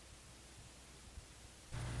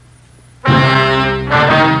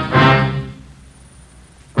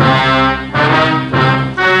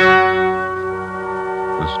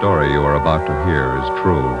hear is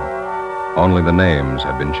true. Only the names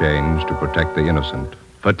have been changed to protect the innocent.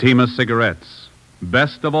 Fatima Cigarettes,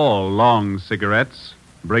 best of all long cigarettes,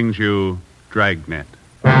 brings you Dragnet.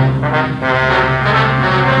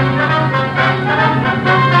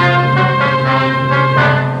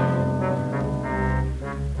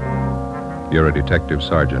 You're a detective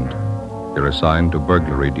sergeant. You're assigned to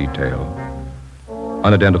burglary detail.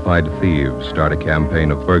 Unidentified thieves start a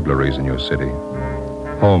campaign of burglaries in your city.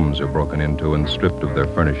 Homes are broken into and stripped of their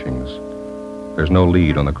furnishings. There's no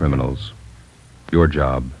lead on the criminals. Your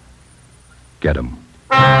job, get 'em.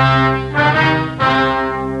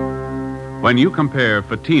 When you compare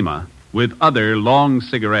Fatima with other long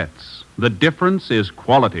cigarettes, the difference is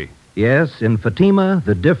quality. Yes, in Fatima,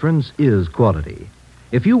 the difference is quality.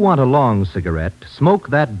 If you want a long cigarette, smoke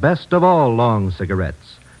that best of all long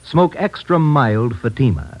cigarettes. Smoke extra mild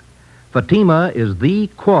Fatima. Fatima is the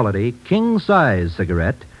quality king-size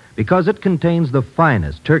cigarette because it contains the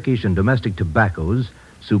finest Turkish and domestic tobaccos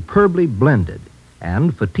superbly blended.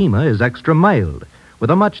 And Fatima is extra mild with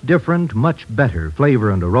a much different, much better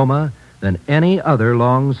flavor and aroma than any other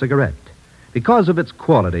long cigarette. Because of its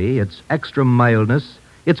quality, its extra mildness,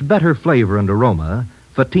 its better flavor and aroma,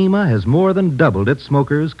 Fatima has more than doubled its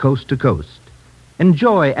smokers coast to coast.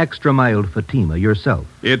 Enjoy extra mild Fatima yourself.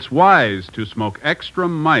 It's wise to smoke extra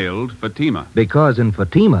mild Fatima. Because in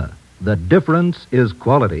Fatima, the difference is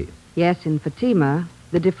quality. Yes, in Fatima,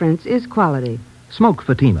 the difference is quality. Smoke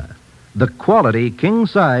Fatima, the quality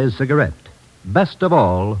king-size cigarette. Best of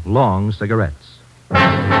all long cigarettes.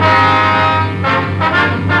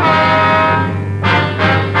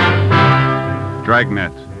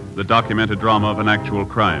 Dragnet, the documented drama of an actual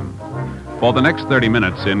crime. For the next 30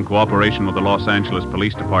 minutes, in cooperation with the Los Angeles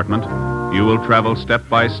Police Department, you will travel step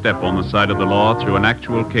by step on the side of the law through an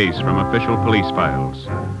actual case from official police files.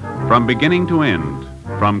 From beginning to end,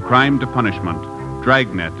 from crime to punishment,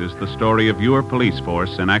 Dragnet is the story of your police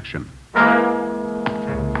force in action.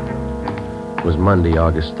 It was Monday,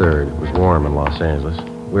 August 3rd. It was warm in Los Angeles.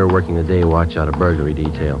 We were working the day watch out of burglary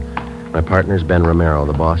detail. My partner's Ben Romero.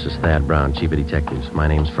 The boss is Thad Brown, chief of detectives. My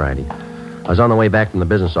name's Friday. I was on the way back from the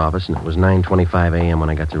business office, and it was 9:25 a.m. when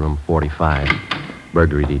I got to room 45,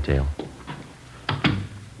 burglary detail.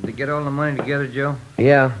 Did you get all the money together, Joe?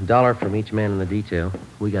 Yeah, $1 from each man in the detail.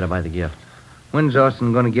 We got to buy the gift. When's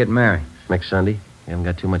Austin going to get married? Next Sunday. We haven't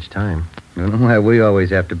got too much time. You know why we always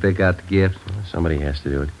have to pick out the gifts? Somebody has to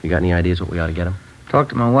do it. You got any ideas what we ought to get him? Talked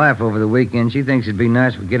to my wife over the weekend. She thinks it'd be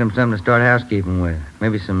nice if we get him something to start housekeeping with.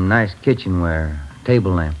 Maybe some nice kitchenware,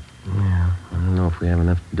 table lamp. Yeah, I don't know if we have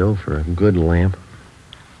enough dough for a good lamp.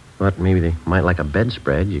 But maybe they might like a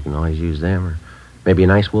bedspread. You can always use them. Or maybe a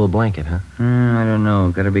nice wool blanket, huh? I don't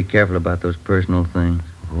know. Got to be careful about those personal things.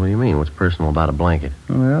 What do you mean? What's personal about a blanket?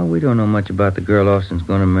 Well, we don't know much about the girl Austin's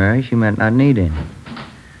going to marry. She might not need any.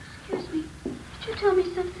 Excuse me. Could you tell me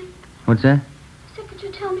something? What's that? I said, could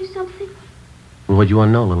you tell me something? Well, what do you want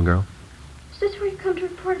to know, little girl? Is this where you come to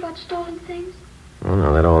report about stolen things? Oh,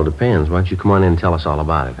 no, that all depends. Why don't you come on in and tell us all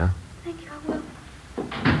about it, huh? Thank you, I will.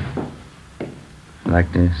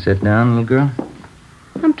 Like to sit down, little girl?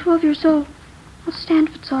 I'm 12 years old. I'll stand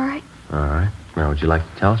if it's all right. All right. Now, would you like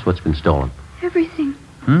to tell us what's been stolen? Everything.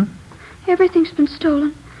 Everything's been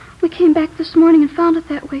stolen. We came back this morning and found it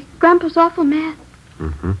that way. Grandpa's awful mad.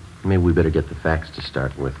 Mm-hmm. Maybe we better get the facts to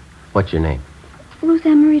start with. What's your name? Ruth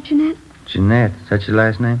Ann Marie Jeanette. Jeanette. Is that your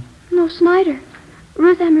last name? No, Snyder.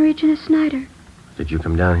 Ruth Ann Marie Jeanette Snyder. Did you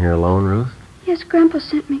come down here alone, Ruth? Yes, Grandpa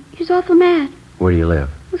sent me. He's awful mad. Where do you live?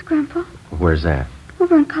 With Grandpa. Where's that?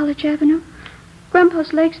 Over on College Avenue.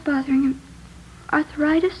 Grandpa's leg's bothering him.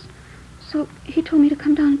 Arthritis. So he told me to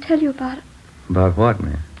come down and tell you about it. About what,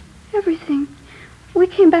 man? Everything. We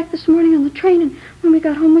came back this morning on the train, and when we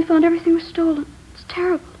got home, we found everything was stolen. It's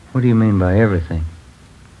terrible. What do you mean by everything?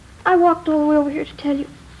 I walked all the way over here to tell you.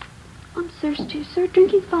 I'm thirsty. Is there a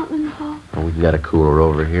drinking fountain in the hall? Oh, we've got a cooler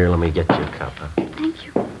over here. Let me get you a cup, huh? Thank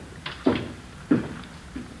you.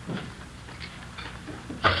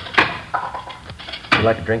 You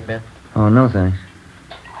like a drink, Ben? Oh, no, thanks.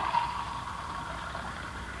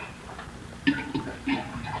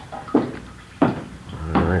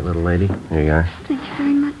 All right, little lady. Here you are. Thank you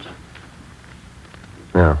very much.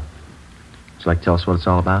 Now, would you like to tell us what it's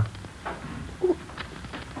all about?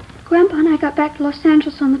 Grandpa and I got back to Los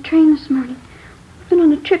Angeles on the train this morning. We've been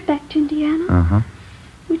on a trip back to Indiana. Uh-huh.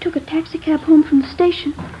 We took a taxi cab home from the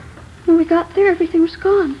station. When we got there, everything was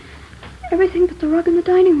gone. Everything but the rug in the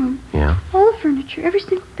dining room. Yeah? All the furniture, every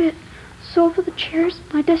single bit. The sofa, the chairs,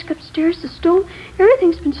 my desk upstairs, the stove.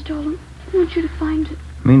 Everything's been stolen. I want you to find it.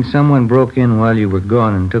 Means someone broke in while you were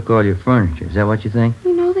gone and took all your furniture. Is that what you think?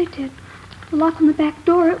 We know they did. The lock on the back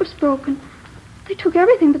door, it was broken. They took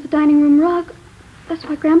everything but the dining room rug. That's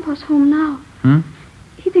why Grandpa's home now.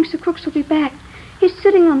 He thinks the crooks will be back. He's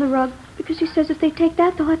sitting on the rug because he says if they take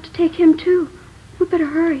that, they'll have to take him, too. We better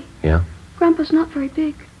hurry. Yeah? Grandpa's not very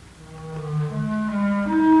big.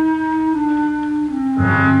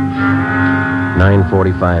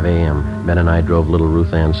 9:45 a.m. Ben and I drove little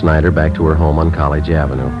Ruth Ann Snyder back to her home on College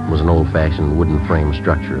Avenue. It was an old-fashioned wooden frame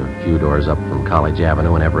structure a few doors up from College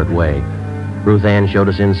Avenue and Everett Way. Ruth Ann showed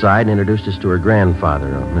us inside and introduced us to her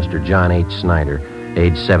grandfather, Mr. John H. Snyder,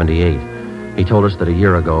 age 78. He told us that a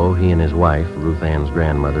year ago, he and his wife, Ruth Ann's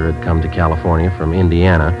grandmother, had come to California from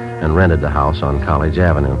Indiana and rented the house on College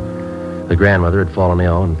Avenue. The grandmother had fallen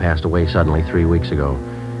ill and passed away suddenly 3 weeks ago.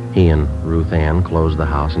 He and Ruth Ann closed the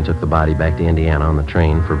house and took the body back to Indiana on the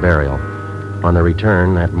train for burial. On their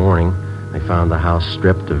return that morning, they found the house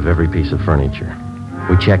stripped of every piece of furniture.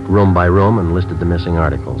 We checked room by room and listed the missing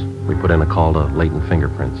articles. We put in a call to latent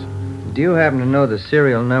fingerprints. Do you happen to know the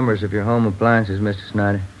serial numbers of your home appliances, Mr.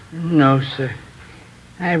 Snyder? No, sir.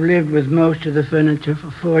 I've lived with most of the furniture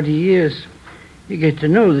for 40 years. You get to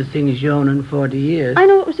know the things you own in 40 years. I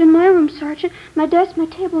know it was in my room, Sergeant. My desk, my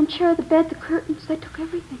table and chair, the bed, the curtains. They took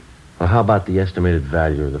everything. Well, how about the estimated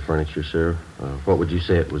value of the furniture, sir? What would you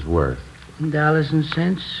say it was worth? Dollars and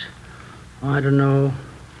cents? Oh, I don't know.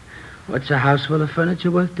 What's a house full of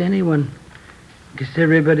furniture worth to anyone? Guess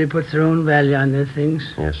everybody puts their own value on their things.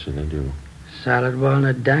 Yes, sir, they do. Solid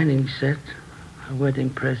walnut dining set. A wedding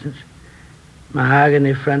present.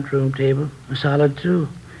 Mahogany front room table. A solid, too.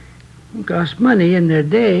 It cost money in their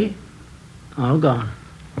day. All gone.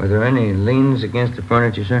 Were there any liens against the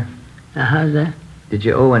furniture, sir? How's that? Did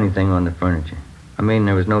you owe anything on the furniture? I mean,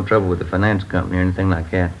 there was no trouble with the finance company or anything like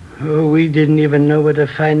that. Oh, we didn't even know what a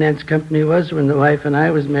finance company was when the wife and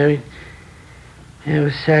I was married. It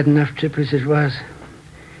was a sad enough trip as it was.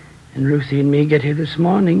 And Ruthie and me get here this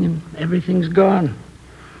morning, and everything's gone.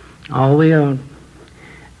 All we own.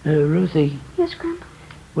 Ruthie. Yes, Grandpa?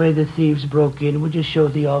 Where the thieves broke in, would you show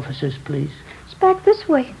the officers, please? It's back this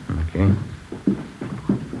way. Okay.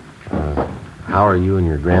 How are you and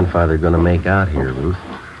your grandfather going to make out here, Ruth?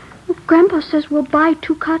 Well, Grandpa says we'll buy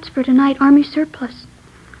 2 cots for tonight, Army surplus.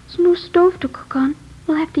 There's no stove to cook on.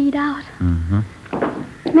 We'll have to eat out.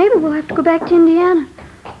 Maybe we'll have to go back to Indiana.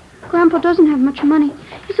 Grandpa doesn't have much money.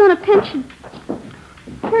 He's on a pension.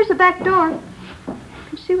 Here's the back door.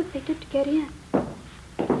 Let's see what they did to get in.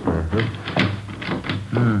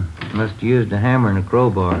 Must have used a hammer and a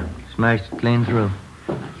crowbar. Smashed it clean through.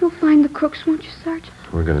 You'll find the crooks, won't you, Sergeant?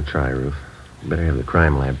 We're going to try, Ruth. Better have the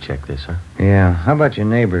crime lab check this, huh? Yeah. How about your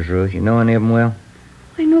neighbors, Ruth? You know any of them well?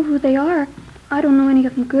 I know who they are. I don't know any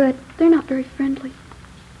of them good. They're not very friendly.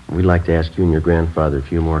 We'd like to ask you and your grandfather a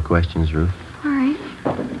few more questions, Ruth. All right.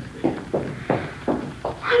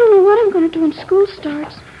 I don't know what I'm going to do when school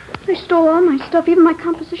starts. They stole all my stuff, even my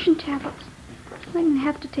composition tablets. I'm going to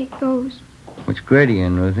have to take those. Which grade are you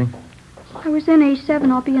in, Ruthie? I was in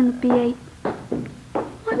A7. I'll be in the B8.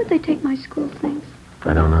 Why would they take my school things?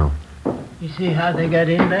 I don't know. You see how they got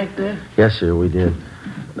in back there? Yes, sir, we did.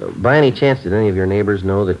 By any chance, did any of your neighbors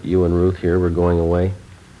know that you and Ruth here were going away?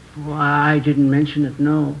 Well, I didn't mention it,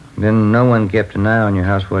 no. Then no one kept an eye on your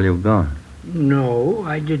house while you were gone? No,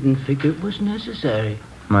 I didn't think it was necessary.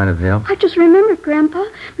 Might have helped. I just remembered, Grandpa.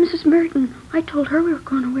 Mrs. Merton. I told her we were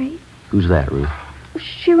going away. Who's that, Ruth?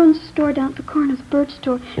 She runs a store down at the corner, the bird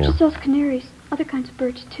store. Yeah. She sells canaries, other kinds of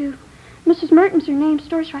birds, too. Mrs. Merton's her name.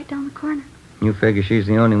 Store's right down the corner. You figure she's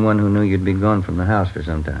the only one who knew you'd be gone from the house for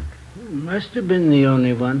some time. Must have been the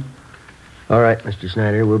only one. All right, Mr.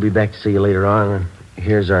 Snyder, we'll be back to see you later on. And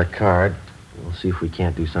here's our card. We'll see if we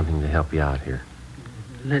can't do something to help you out here.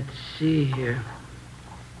 Let's see here.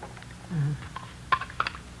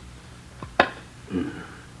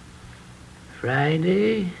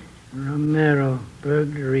 Friday, Romero,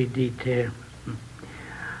 burglary detail.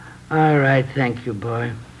 All right, thank you,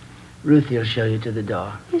 boy. Ruthie will show you to the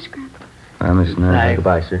door. Yes, Grandpa. Miss Snyder. Right.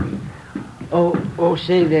 Goodbye, sir. Oh,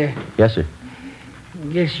 say there. Yes, sir.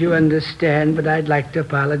 Guess you understand, but I'd like to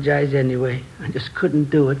apologize anyway. I just couldn't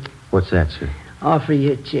do it. What's that, sir? Offer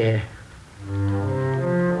you a chair.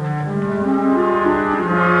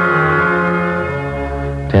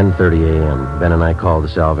 10:30 a.m. Ben and I called the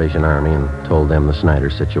Salvation Army and told them the Snyder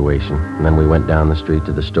situation. And then we went down the street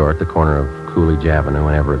to the store at the corner of Coolidge Avenue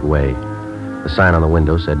and Everett Way. The sign on the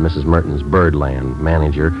window said Mrs. Merton's Birdland,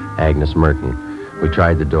 manager Agnes Merton. We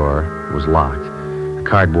tried the door. It was locked. A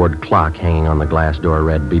cardboard clock hanging on the glass door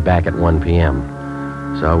read, "Be back at 1 p.m."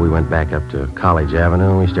 So we went back up to College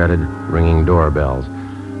Avenue and we started ringing doorbells.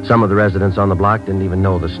 Some of the residents on the block didn't even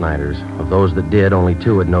know the Snyders. Of those that did, only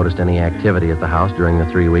 2 had noticed any activity at the house during the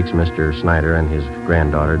 3 weeks Mr. Snyder and his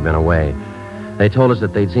granddaughter had been away. They told us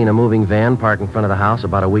that they'd seen a moving van parked in front of the house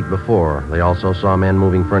about a week before. They also saw men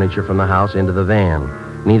moving furniture from the house into the van.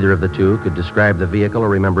 Neither of the two could describe the vehicle or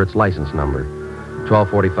remember its license number.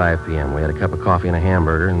 12:45 p.m. We had a cup of coffee and a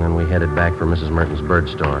hamburger, and then we headed back for Mrs. Merton's bird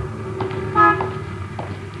store.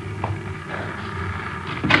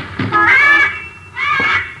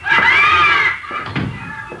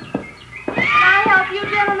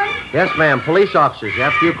 Yes, ma'am. Police officers. You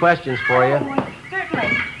have a few questions for you.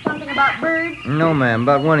 Certainly. Something about birds? No, ma'am.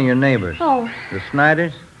 About one of your neighbors. Oh. The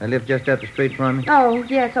Snyders. They live just up the street from me. Oh,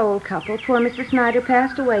 yes, old couple. Poor Mrs. Snyder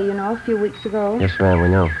passed away, a few weeks ago. Yes, ma'am, we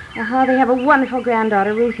know. They have a wonderful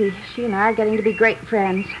granddaughter, Ruthie. She and I are getting to be great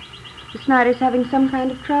friends. The Snyders having some kind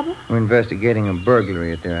of trouble? We're investigating a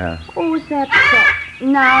burglary at their house. Oh, is that so?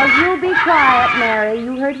 Now, you be quiet, Mary.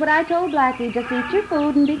 You heard what I told Blackie. Just eat your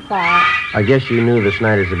food and be quiet. I guess you knew the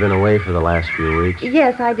Snyders have been away for the last few weeks.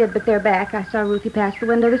 Yes, I did, but they're back. I saw Ruthie pass the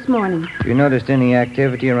window this morning. Have you noticed any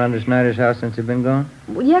activity around the Snyders' house since they've been gone?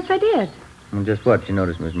 Well, yes, I did. Well, just what you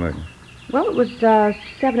noticed, Miss Merton? Well, it was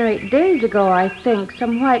 7 or 8 days ago, I think.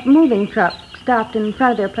 Some white moving truck stopped in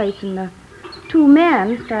front of their place, and two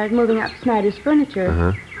men started moving out Snyder's furniture.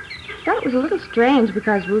 Uh-huh. I thought it was a little strange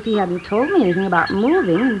because Ruthie hadn't told me anything about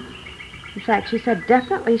moving. And in fact, she said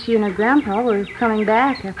definitely she and her grandpa were coming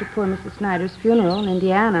back after poor Mrs. Snyder's funeral in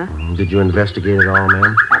Indiana. Did you investigate it all,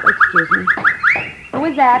 ma'am? Oh, excuse me. Who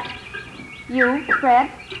is that? You, Fred?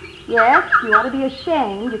 Yes, you ought to be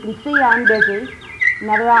ashamed. You can see I'm busy.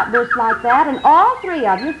 Another outburst like that, and all three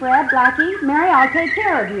of you, Fred, Blackie, Mary, I'll take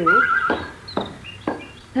care of you.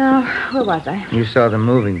 Now, where was I? You saw the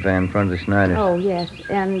moving van in front of the Snyders. Oh, yes.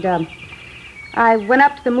 And I went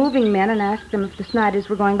up to the moving men and asked them if the Snyders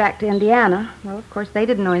were going back to Indiana. Well, of course, they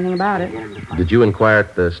didn't know anything about it. Did you inquire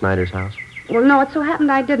at the Snyders' house? Well, no, it so happened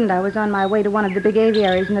I didn't. I was on my way to one of the big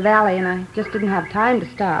aviaries in the valley, and I just didn't have time to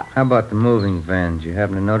stop. How about the moving van? Did you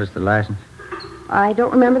happen to notice the license? I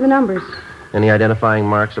don't remember the numbers. Any identifying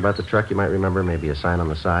marks about the truck you might remember? Maybe a sign on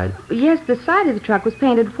the side? Yes, the side of the truck was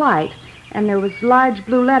painted white, and there was large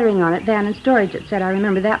blue lettering on it, van and storage, it said. I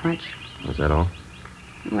remember that much. Was that all?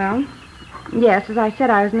 Well, yes, as I said,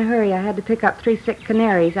 I was in a hurry. I had to pick up 3 sick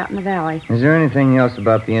canaries out in the valley. Is there anything else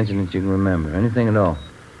about the incident you can remember? Anything at all?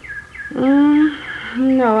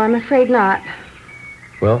 No, I'm afraid not.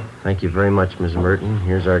 Well, thank you very much, Miss Merton.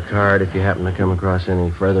 Here's our card if you happen to come across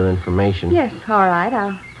any further information. Yes, all right.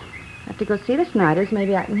 I'll have to go see the Snyders.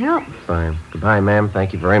 Maybe I can help. Fine. Goodbye, ma'am.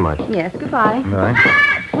 Thank you very much. Yes, goodbye. Right.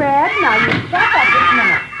 Fred, now you step up just a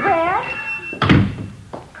minute. Fred?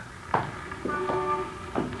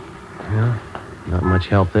 Yeah, not much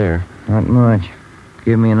help there. Not much.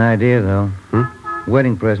 Give me an idea, though.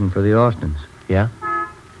 Wedding present for the Austins. Yeah?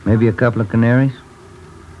 Maybe a couple of canaries?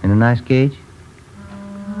 In a nice cage?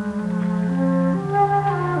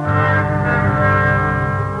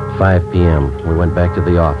 At 5 p.m., we went back to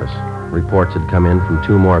the office. Reports had come in from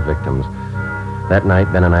 2 more victims. That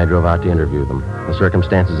night, Ben and I drove out to interview them. The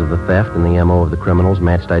circumstances of the theft and the M.O. of the criminals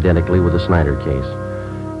matched identically with the Snyder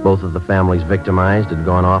case. Both of the families victimized had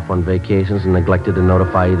gone off on vacations and neglected to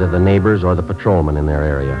notify either the neighbors or the patrolmen in their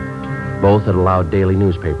area. Both had allowed daily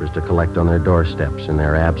newspapers to collect on their doorsteps in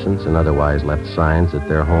their absence and otherwise left signs that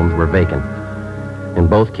their homes were vacant. In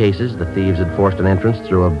both cases, the thieves had forced an entrance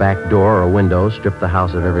through a back door or a window, stripped the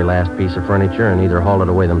house of every last piece of furniture, and either hauled it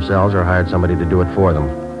away themselves or hired somebody to do it for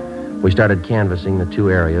them. We started canvassing the 2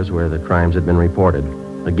 areas where the crimes had been reported.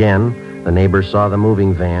 Again, the neighbors saw the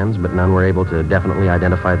moving vans, but none were able to definitely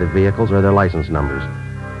identify the vehicles or their license numbers.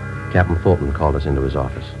 Captain Fulton called us into his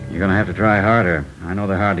office. You're going to have to try harder. I know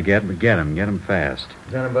they're hard to get, but get them fast.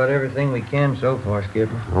 Done about everything we can so far,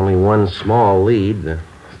 Skipper. Only one small lead. The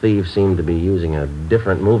thieves seemed to be using a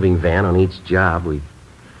different moving van on each job. We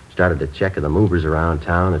started to check the movers around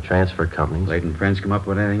town, the transfer companies. Leighton Prince come up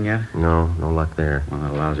with anything yet? No luck there. One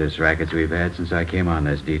of the lousiest rackets we've had since I came on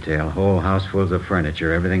this detail. Whole house full of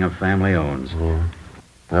furniture, everything a family owns. Yeah.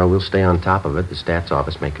 Well, we'll stay on top of it. The stats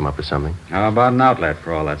office may come up with something. How about an outlet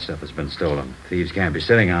for all that stuff that's been stolen? Thieves can't be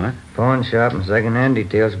sitting on it. Pawn shop and second-hand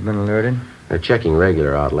details have been alerted. They're checking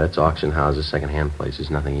regular outlets, auction houses, second-hand places.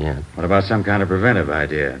 Nothing yet. What about some kind of preventive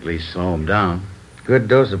idea? At least slow them down. Good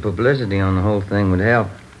dose of publicity on the whole thing would help.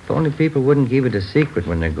 If only people wouldn't keep it a secret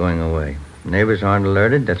when they're going away. Neighbors aren't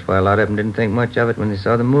alerted. That's why a lot of them didn't think much of it when they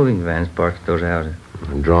saw the moving vans parked at those houses.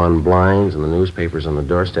 And drawing blinds and the newspapers on the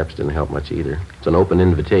doorsteps didn't help much either. It's an open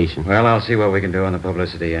invitation. Well, I'll see what we can do on the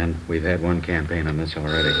publicity end. We've had one campaign on this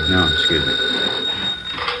already. No, excuse me.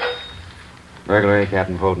 Burglary,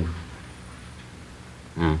 Captain Fulton.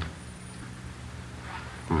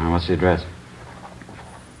 What's the address?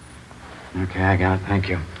 Okay, I got it. Thank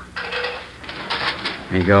you.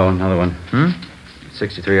 Here you go, another one.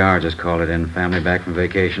 63R just called it in. Family back from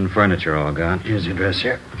vacation. Furniture all gone. Here's the address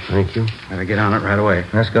here. Thank you. Better get on it right away.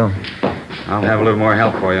 Let's go. I'll have a little more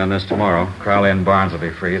help for you on this tomorrow. Crowley and Barnes will be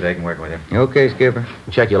free. They can work with you. Okay, Skipper.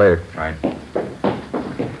 Check you later. Right.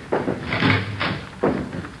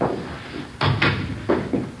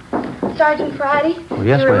 Sergeant Friday? Oh,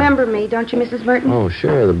 yes, you ma'am. remember me, don't you, Mrs. Merton? Oh,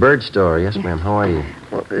 sure. The bird store. Yes, ma'am. How are you?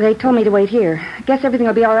 Well, they told me to wait here. I guess everything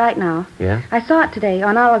will be all right now. Yeah? I saw it today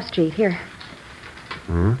on Olive Street. Here.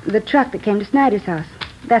 Hmm? The truck that came to Snyder's house.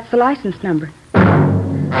 That's the license number.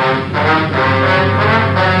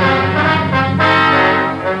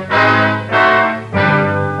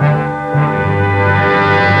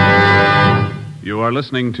 You are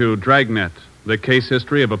listening to Dragnet, the case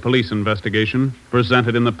history of a police investigation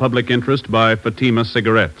presented in the public interest by Fatima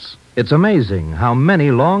Cigarettes. It's amazing how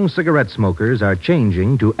many long cigarette smokers are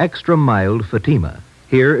changing to extra mild Fatima.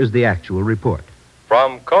 Here is the actual report.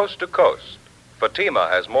 From coast to coast, Fatima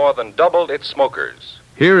has more than doubled its smokers.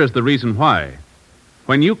 Here is the reason why.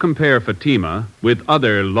 When you compare Fatima with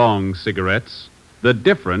other long cigarettes, the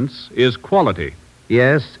difference is quality.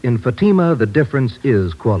 Yes, in Fatima, the difference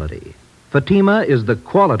is quality. Fatima is the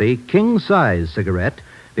quality king-size cigarette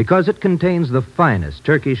because it contains the finest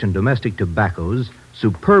Turkish and domestic tobaccos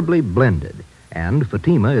superbly blended. And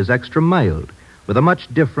Fatima is extra mild with a much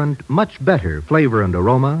different, much better flavor and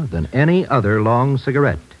aroma than any other long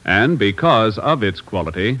cigarette. And because of its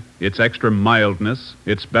quality, its extra mildness,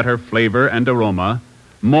 its better flavor and aroma,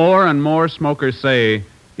 more and more smokers say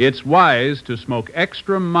it's wise to smoke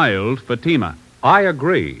extra mild Fatima. I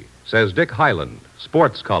agree, says Dick Hyland,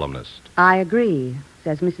 sports columnist. I agree,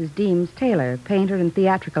 says Mrs. Deems Taylor, painter and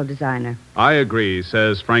theatrical designer. I agree,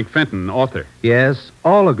 says Frank Fenton, author. Yes,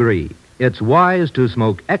 all agree. It's wise to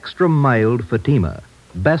smoke extra mild Fatima.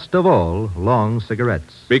 Best of all, long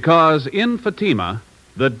cigarettes. Because in Fatima,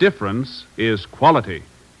 the difference is quality.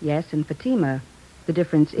 Yes, in Fatima, the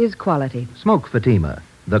difference is quality. Smoke Fatima,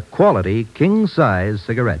 the quality king-size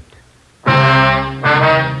cigarette.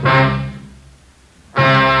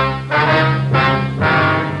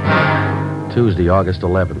 Tuesday, August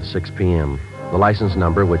 11th, 6 p.m. The license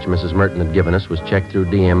number, which Mrs. Merton had given us, was checked through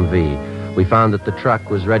DMV. We found that the truck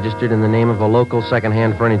was registered in the name of a local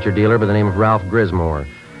second-hand furniture dealer by the name of Ralph Grismore.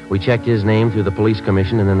 We checked his name through the police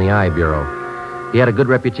commission and then the I Bureau. He had a good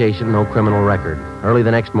reputation, no criminal record. Early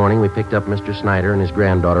the next morning, we picked up Mr. Snyder and his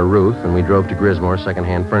granddaughter, Ruth, and we drove to Grismore's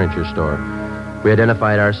second-hand furniture store. We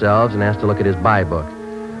identified ourselves and asked to look at his buy book.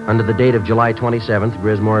 Under the date of July 27th,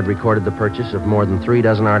 Grismore had recorded the purchase of more than 3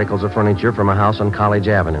 dozen articles of furniture from a house on College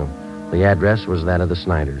Avenue. The address was that of the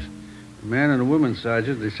Snyders. A man and a woman,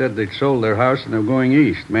 Sergeant, they said they'd sold their house and they were going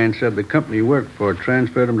east. Man said the company he worked for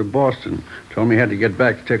transferred him to Boston. Told me he had to get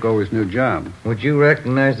back to take over his new job. Would you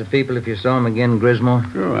recognize the people if you saw them again,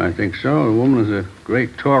 Grismore? Sure, I think so. The woman was a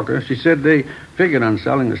great talker. She said they figured on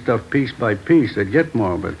selling the stuff piece by piece. They'd get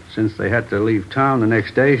more, but since they had to leave town the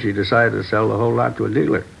next day, she decided to sell the whole lot to a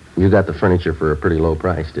dealer. You got the furniture for a pretty low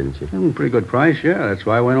price, didn't you? Pretty good price, yeah. That's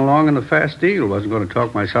why I went along in the fast deal. Wasn't going to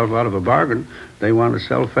talk myself out of a bargain. They wanted to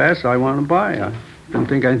sell fast, so I wanted to buy. I didn't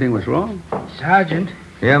think anything was wrong. Sergeant,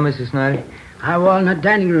 Yeah, Mrs. Snyder? our walnut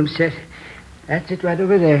dining room set. That's it right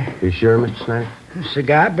over there. You sure, Mr. Snyder?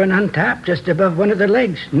 Cigar burn on top, just above one of the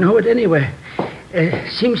legs. Know it anywhere.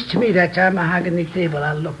 Seems to me that's our mahogany table.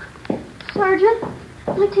 I'll look. Sergeant,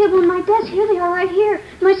 my table and my desk, here they are right here.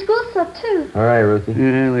 My school stuff, too. All right, Ruthie.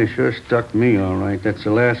 Yeah, they sure stuck me all right. That's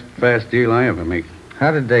the last fast deal I ever make.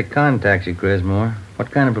 How did they contact you, Grismore?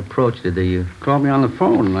 What kind of approach did they use? Called me on the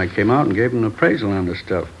phone, and I came out and gave them an appraisal on the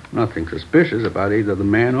stuff. Nothing suspicious about either the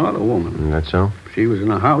man or the woman. That's so? She was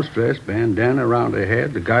in a house dress, bandana around her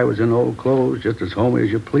head. The guy was in old clothes, just as homey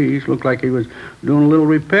as you please. Looked like he was doing a little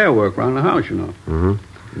repair work around the house, you know.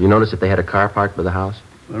 Mm-hmm. You notice if they had a car parked by the house?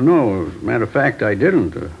 Well, no, as a matter of fact, I didn't.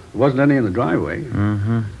 There wasn't any in the driveway.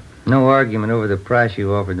 Mm-hmm. No argument over the price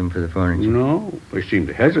you offered them for the furniture? No. They seemed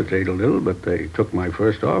to hesitate a little, but they took my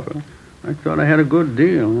first offer. I thought I had a good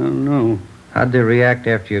deal. I don't know. How'd they react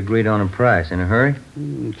after you agreed on a price? In a hurry?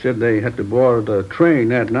 Said they had to board the train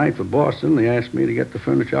that night for Boston. They asked me to get the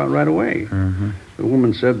furniture out right away. Mm-hmm. The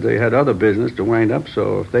woman said they had other business to wind up,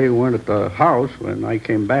 so if they weren't at the house when I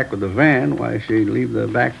came back with the van, why, she'd leave the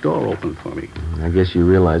back door open for me. I guess you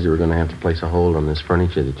realized you were going to have to place a hold on this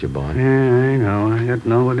furniture that you bought. Yeah, I know. I got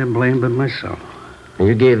nobody to blame but myself. And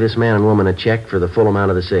you gave this man and woman a check for the full amount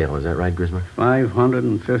of the sale. Is that right, Grismer?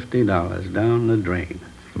 $550 down the drain.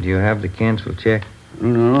 Do you have the canceled check?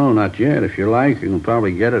 No, not yet. If you like, you can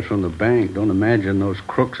probably get it from the bank. Don't imagine those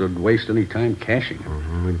crooks would waste any time cashing it.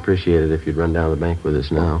 Mm-hmm. We'd appreciate it if you'd run down to the bank with us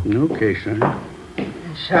now. Okay, sir.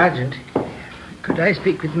 Sergeant, Could I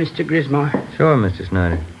speak with Mr. Grismore? Sure, Mr.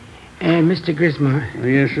 Snyder. Mr. Grismore.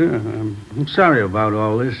 Yes, sir. I'm sorry about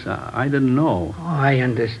all this. I didn't know. Oh, I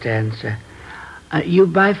understand, sir. You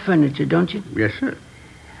buy furniture, don't you? Yes, sir.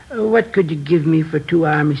 What could you give me for 2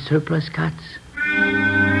 Army surplus cots?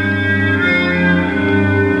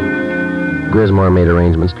 Grismore made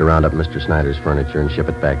arrangements to round up Mr. Snyder's furniture and ship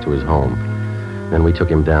it back to his home. Then we took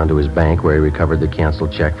him down to his bank where he recovered the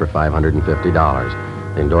canceled check for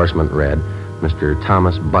 $550. The endorsement read, Mr.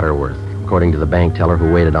 Thomas Butterworth. According to the bank teller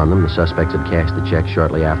who waited on them, the suspects had cashed the check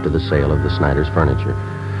shortly after the sale of the Snyder's furniture.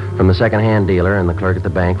 From the second-hand dealer and the clerk at the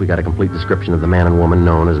bank, we got a complete description of the man and woman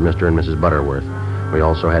known as Mr. and Mrs. Butterworth. We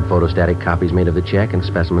also had photostatic copies made of the check and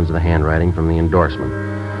specimens of the handwriting from the endorsement.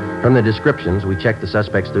 From the descriptions, we checked the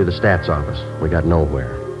suspects through the stats office. We got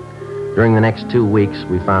nowhere. During the next 2 weeks,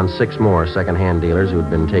 we found 6 more second-hand dealers who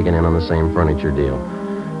had been taken in on the same furniture deal.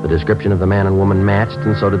 The description of the man and woman matched,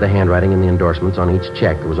 and so did the handwriting in the endorsements on each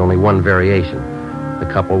check. There was only one variation. The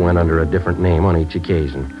couple went under a different name on each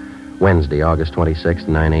occasion. Wednesday, August 26th,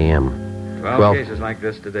 9 a.m. 12 cases like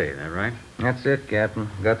this today, is that right? That's it, Captain.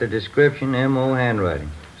 Got the description, M.O. handwriting.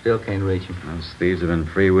 Still can't reach him. Those thieves have been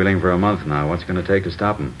freewheeling for a month now. What's going to take to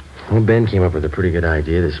stop them? Well, Ben came up with a pretty good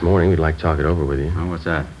idea this morning. We'd like to talk it over with you. Oh, what's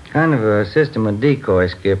that? Kind of a system of decoy,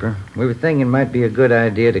 Skipper. We were thinking it might be a good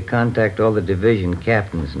idea to contact all the division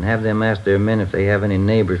captains and have them ask their men if they have any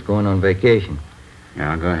neighbors going on vacation.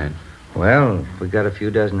 Yeah, go ahead. Well, if we got a few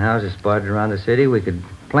dozen houses spotted around the city, we could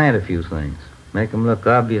plant a few things. Make them look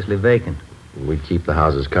obviously vacant. We'd keep the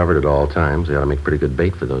houses covered at all times. They ought to make pretty good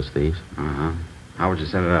bait for those thieves. Uh-huh. How would you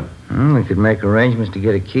set it up? We could make arrangements to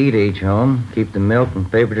get a key to each home, keep the milk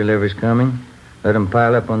and paper deliveries coming, let them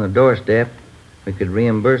pile up on the doorstep. We could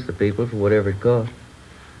reimburse the people for whatever it cost.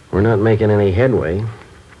 We're not making any headway.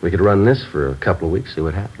 We could run this for a couple of weeks, see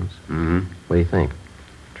what happens. Mm-hmm. What do you think?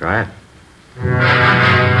 Try it.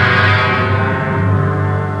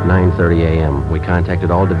 9:30 a.m. We contacted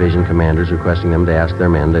all division commanders requesting them to ask their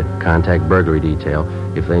men to contact burglary detail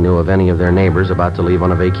if they knew of any of their neighbors about to leave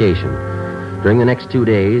on a vacation. During the next 2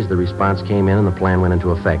 days, the response came in and the plan went into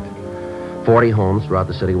effect. 40 homes throughout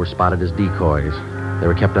the city were spotted as decoys. They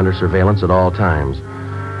were kept under surveillance at all times.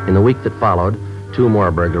 In the week that followed, 2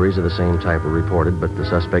 more burglaries of the same type were reported, but the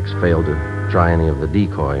suspects failed to try any of the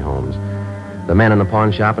decoy homes. The men in the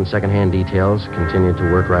pawn shop and second-hand details continued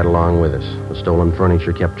to work right along with us. The stolen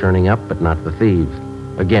furniture kept turning up, but not the thieves.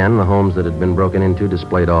 Again, the homes that had been broken into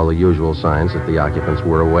displayed all the usual signs that the occupants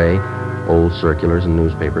were away. Old circulars and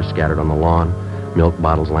newspapers scattered on the lawn, milk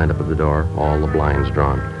bottles lined up at the door, all the blinds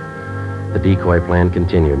drawn. The decoy plan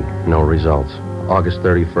continued. No results. August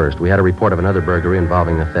 31st, we had a report of another burglary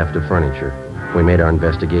involving the theft of furniture. We made our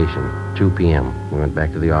investigation. 2 p.m. We went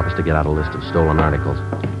back to the office to get out a list of stolen articles.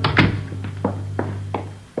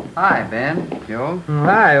 Hi, Ben. Joe.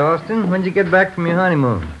 Hi, Austin. When'd you get back from your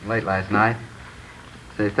honeymoon? Late last night.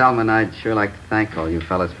 Say, Thelma and I'd sure like to thank all you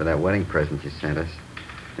fellas for that wedding present you sent us.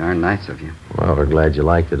 Darn nice of you. Well, we're glad you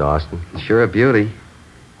liked it, Austin. Sure a beauty.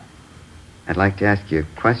 I'd like to ask you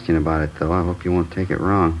a question about it, though. I hope you won't take it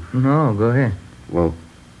wrong. No, go ahead. Well,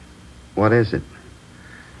 what is it?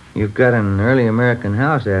 You've got an early American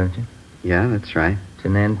house, haven't you? Yeah, that's right. It's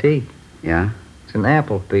an antique. Yeah? It's an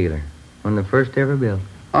apple peeler. One of the first ever built.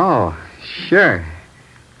 Oh, sure.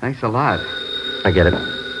 Thanks a lot. I get it.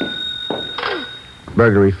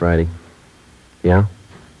 Burglary Friday. Yeah?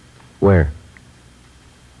 Where?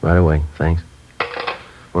 Right away, thanks.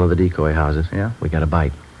 One of the decoy houses. Yeah? We got a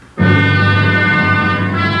bite.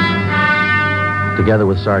 Together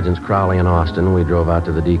with Sergeants Crowley and Austin, we drove out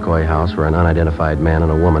to the decoy house where an unidentified man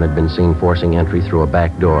and a woman had been seen forcing entry through a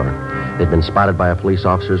back door. They'd been spotted by a police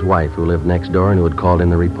officer's wife who lived next door and who had called in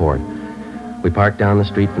the report. We parked down the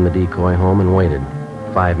street from the decoy home and waited.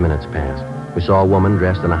 5 minutes passed. We saw a woman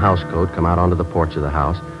dressed in a housecoat come out onto the porch of the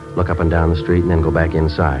house, look up and down the street, and then go back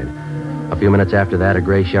inside. A few minutes after that, a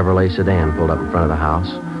gray Chevrolet sedan pulled up in front of the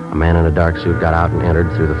house. A man in a dark suit got out and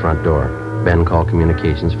entered through the front door. Ben called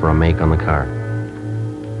communications for a make on the car.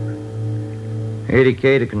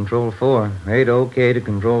 80K to Control 4. 80K to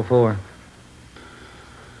Control 4.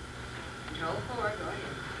 Control 4, go ahead.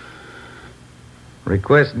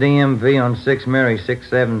 Request DMV on 6 Mary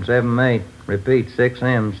 6778. Repeat,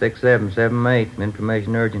 6M 6778.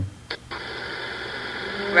 Information urgent.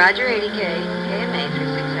 Roger, 80K. KMA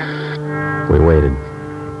 367. We waited.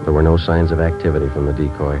 There were no signs of activity from the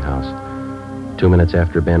decoy house. 2 minutes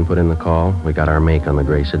after Ben put in the call, we got our make on the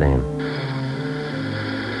gray sedan.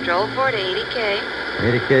 Control 4 to 80K.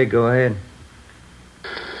 80K, go ahead.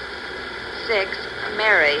 6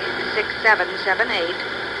 Mary 6778.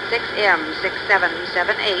 6M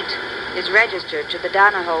 6778. is registered to the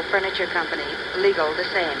Donahoe Furniture Company, legal the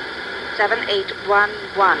same.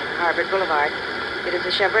 7811 Harvard Boulevard. It is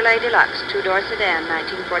a Chevrolet Deluxe two-door sedan,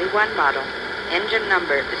 1941 model. Engine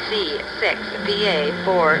number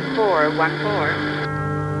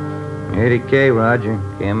C6VA4414. 80K, Roger.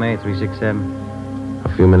 KMA 367. A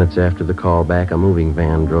few minutes after the call back, a moving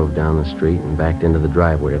van drove down the street and backed into the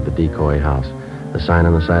driveway of the decoy house. The sign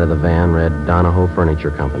on the side of the van read Donahoe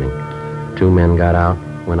Furniture Company. Two men got out,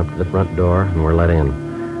 went up to the front door, and were let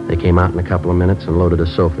in. They came out in a couple of minutes and loaded a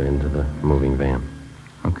sofa into the moving van.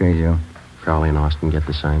 Okay, Joe. Crowley and Austin get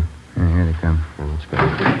the sign. Here they come. Let's go.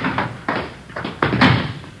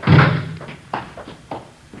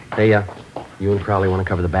 Hey, you and Crowley want to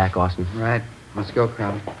cover the back, Austin? Right. Let's go,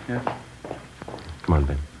 Crowley. Yeah. Come on,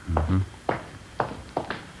 Ben. Mm-hmm.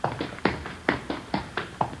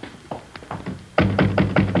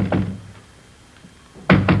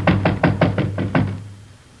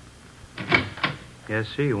 Yes,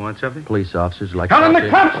 sir. You want something? Police officers like... Helen, the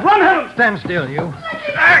cops! Run, Helen! Stand still, you.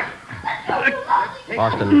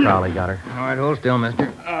 Austin and Crowley got her. All right, hold still,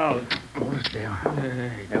 mister. Oh, Still.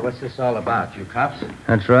 Hey, what's this all about? You cops?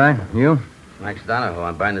 That's right. You? Max Donahoe.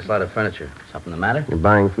 I'm buying this lot of furniture. Something the matter? You're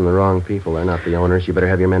buying from the wrong people. They're not the owners. You better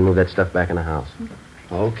have your men move that stuff back in the house.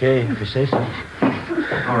 Okay, if you say so.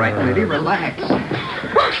 All right, lady, relax.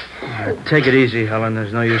 take it easy, Helen.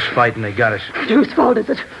 There's no use fighting. They got us. Whose fault is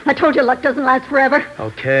it? I told you luck doesn't last forever.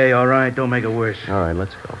 Okay, all right. Don't make it worse. All right,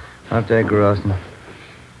 let's go. I'll take her, Austin.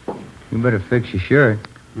 You better fix your shirt.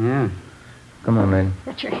 Yeah. Come on, lady.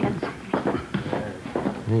 Get your hands.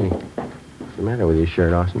 Hey, what's the matter with your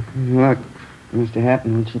shirt, Austin? Look, it must have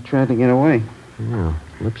happened when she tried to get away. Yeah,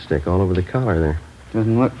 lipstick all over the collar there.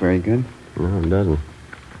 Doesn't look very good. No, it doesn't.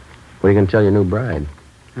 What are you going to tell your new bride?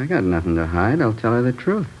 I got nothing to hide. I'll tell her the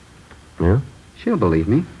truth. Yeah? She'll believe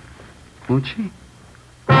me. Won't she?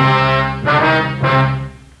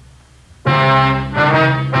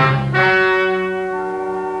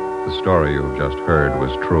 The story you've just heard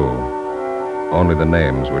was true. Only the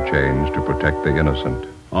names were changed to protect the innocent.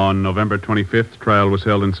 On November 25th, trial was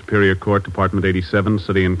held in Superior Court, Department 87,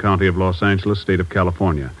 City and County of Los Angeles, State of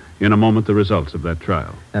California. In a moment, the results of that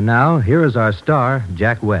trial. And now, here is our star,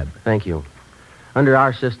 Jack Webb. Thank you. Under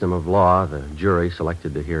our system of law, the jury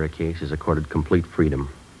selected to hear a case is accorded complete freedom.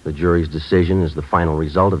 The jury's decision is the final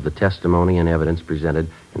result of the testimony and evidence presented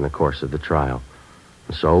in the course of the trial.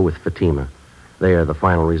 And so, with Fatima, they are the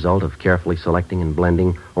final result of carefully selecting and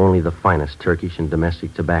blending only the finest Turkish and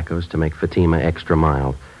domestic tobaccos to make Fatima extra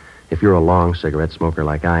mild. If you're a long cigarette smoker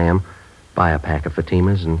like I am, buy a pack of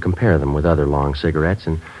Fatimas and compare them with other long cigarettes,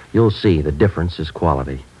 and you'll see the difference is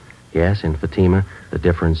quality. Yes, in Fatima, the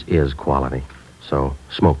difference is quality. So,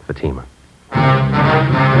 smoke Fatima.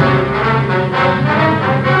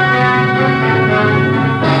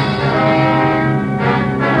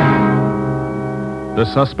 The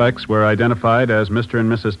suspects were identified as Mr.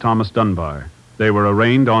 and Mrs. Thomas Dunbar. They were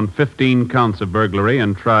arraigned on 15 counts of burglary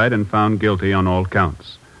and tried and found guilty on all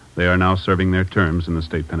counts. They are now serving their terms in the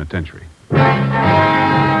state penitentiary.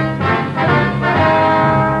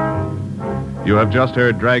 You have just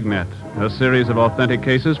heard Dragnet, a series of authentic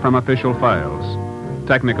cases from official files.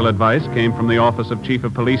 Technical advice came from the Office of Chief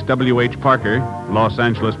of Police W.H. Parker, Los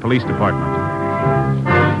Angeles Police Department.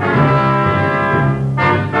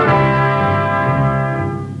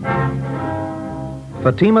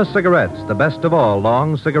 Fatima Cigarettes, the best of all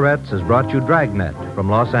long cigarettes, has brought you Dragnet from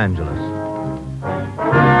Los Angeles.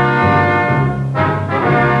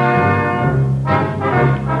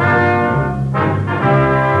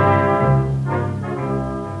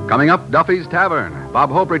 Coming up, Duffy's Tavern. Bob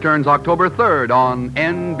Hope returns October 3rd on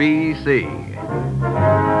NBC.